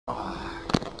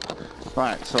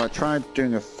Right, so I tried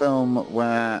doing a film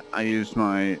where I used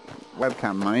my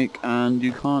webcam mic and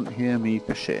you can't hear me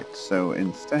for shit. So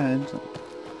instead,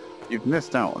 you've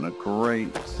missed out on a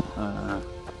great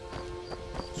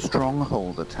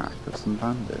stronghold attack of some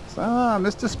bandits. Ah,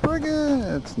 Mr. Spriggan!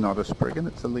 It's not a Spriggan,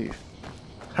 it's a leaf.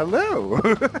 Hello!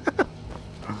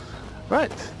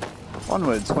 Right,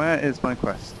 onwards. Where is my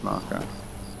quest marker?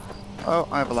 Oh,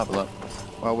 I have a level up.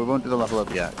 Well, we won't do the level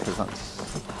up yet, because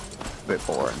that's a bit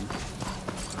boring.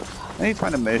 I need to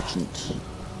find a merchant.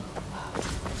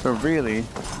 So really...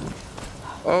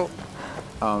 Oh!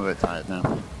 I'm a bit tired now.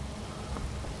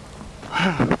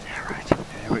 Yeah, right,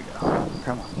 here we go.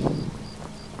 Come on.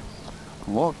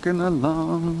 Walking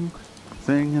along,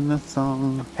 singing the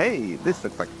song. Hey, this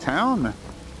looks like a town.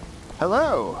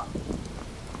 Hello!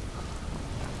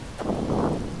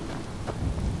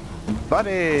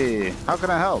 Buddy! How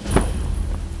can I help?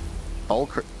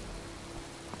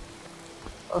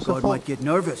 God might get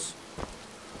nervous.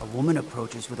 A woman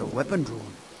approaches with a weapon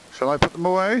drawn. Shall I put them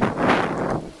away?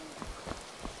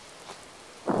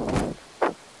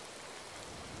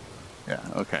 Yeah,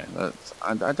 okay.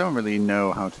 I don't really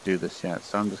know how to do this yet,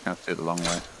 so I'm just going to have to do it the long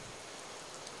way.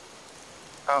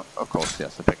 Oh, of course,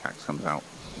 yes, the pickaxe comes out.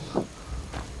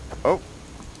 Oh!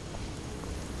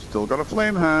 Still got a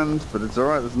flame hand, but it's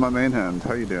alright, this is my main hand.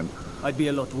 How you doing? I'd be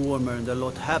a lot warmer and a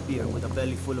lot happier with a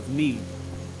belly full of mead.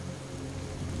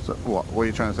 So, what are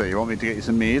you trying to say? You want me to get you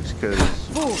some mead? Because...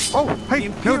 Oh, hey!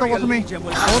 No, that wasn't me! That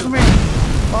wasn't me!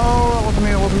 Oh, that wasn't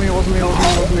me, it wasn't me, it wasn't me, it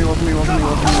wasn't me, it wasn't me, it wasn't me, it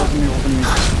wasn't me, it wasn't me, it wasn't me.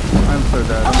 I'm so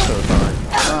dead, I'm so sorry.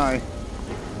 Bye.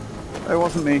 It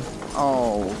wasn't me.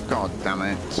 Oh, god damn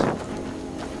it.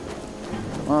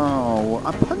 Oh,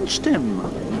 I punched him.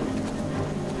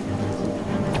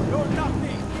 You're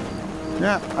nothing!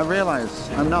 Yeah, I realise.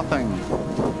 I'm nothing.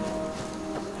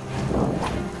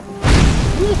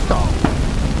 You stop.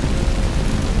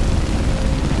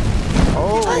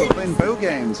 Oh, we're playing bow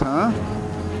games, huh?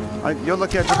 You're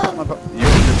lucky I just got my bow. You're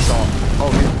a good shot.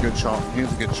 Oh, he's a good shot.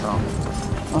 He's a good shot.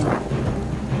 Oh.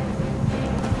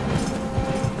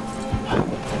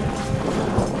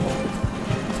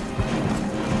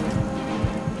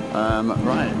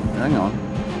 Right, hang on.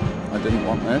 I didn't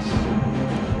want this.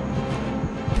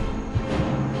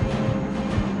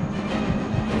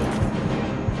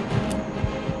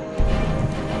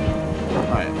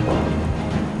 Right.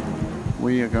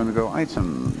 We are going to go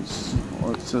items.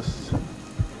 What's this?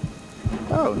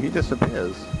 Oh, he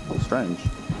disappears. Strange.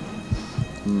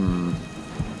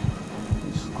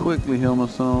 Just quickly heal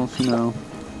myself, you know.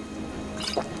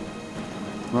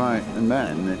 Right, and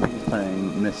then if he's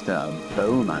playing Mr.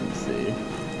 Bowmancy.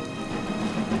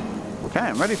 Okay,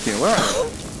 I'm ready for you. Where are you?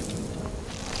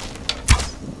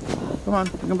 Come on,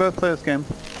 we can both play this game.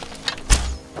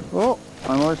 Oh,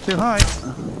 I'm always too high.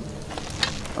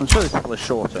 I'm sure these people are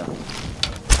shorter.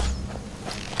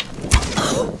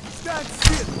 Stand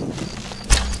still!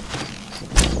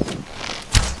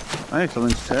 I need to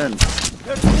learn to turn.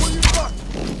 Let's pull you back!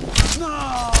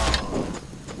 No!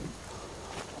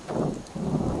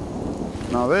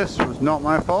 Now this was not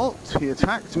my fault. He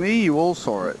attacked me, you all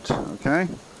saw it, okay?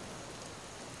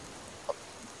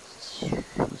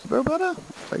 Is the bow better?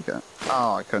 I'll take it.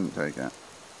 Oh, I couldn't take it.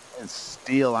 It's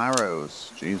steel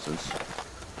arrows, Jesus.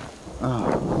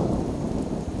 Oh.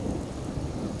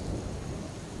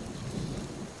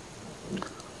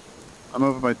 I'm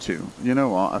over by 2. You know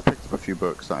what? I picked up a few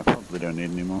books that I probably don't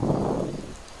need anymore.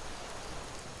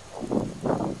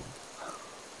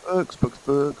 Books, books,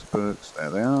 books, books. There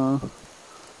they are.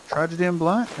 Tragedy in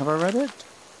Black. Have I read it?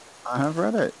 I have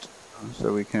read it.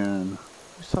 So we can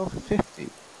sell for 50.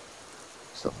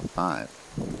 Sell for 5.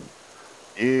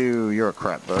 You're a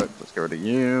crap book. Let's get rid of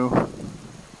you.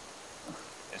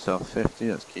 You sell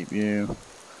 50. Let's keep you.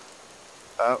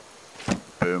 Oh.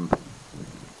 Boom.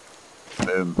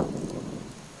 Boom.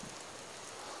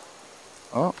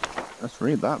 Oh, let's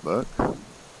read that book.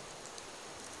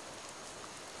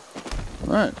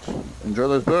 Right, enjoy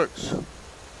those books.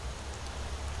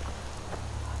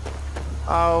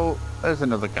 Oh, there's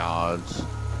another guard.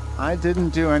 I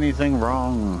didn't do anything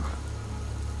wrong.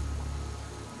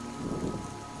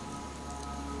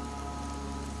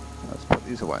 Let's put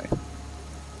these away.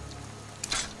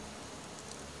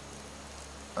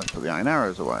 Let's put the iron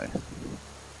arrows away.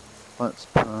 Let's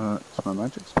put my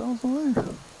magic spells away.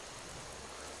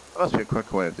 There must be a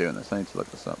quicker way of doing this. I need to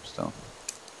look this up still.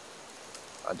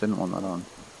 I didn't want that on.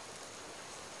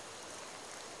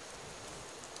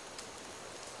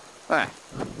 There.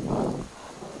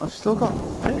 I've still got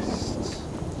fists.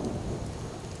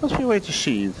 Must be a way to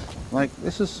sheathe. Like,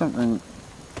 this is something...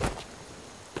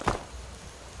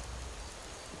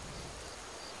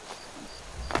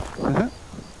 Uh-huh.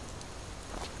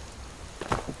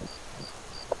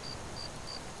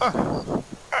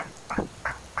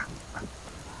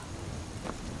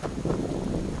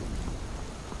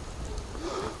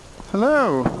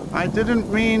 Hello, I didn't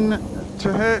mean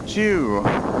to hurt you.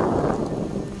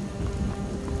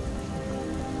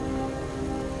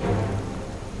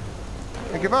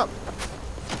 I give up.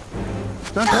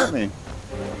 Don't hurt me.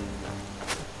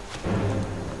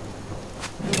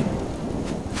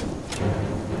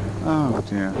 Oh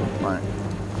dear. Right.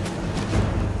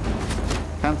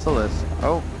 Cancel this.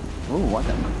 Oh. Ooh, what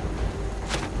then?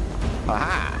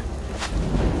 Aha!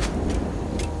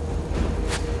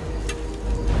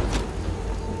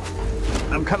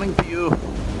 I'm coming for you. Is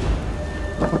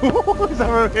that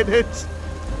where it hits?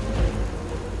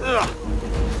 Ugh.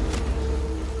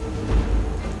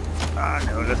 Ah,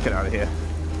 no, let's get out of here.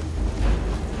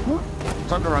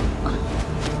 Time to run.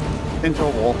 Into a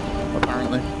wall,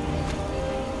 apparently.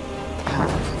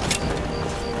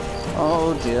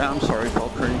 Oh dear, I'm sorry,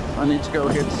 Valkyrie. I need to go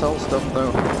here to sell stuff,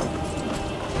 though.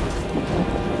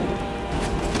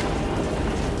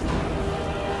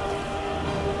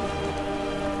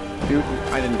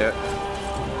 I didn't do it.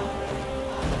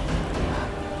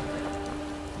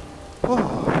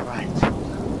 Oh, right.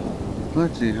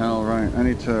 Bloody hell, right. I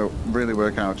need to really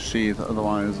work out sheath,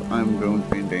 otherwise I'm going to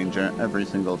be in danger every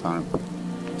single time.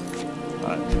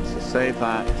 Right, so save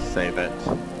that, save it.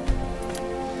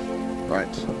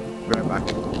 Right, right back.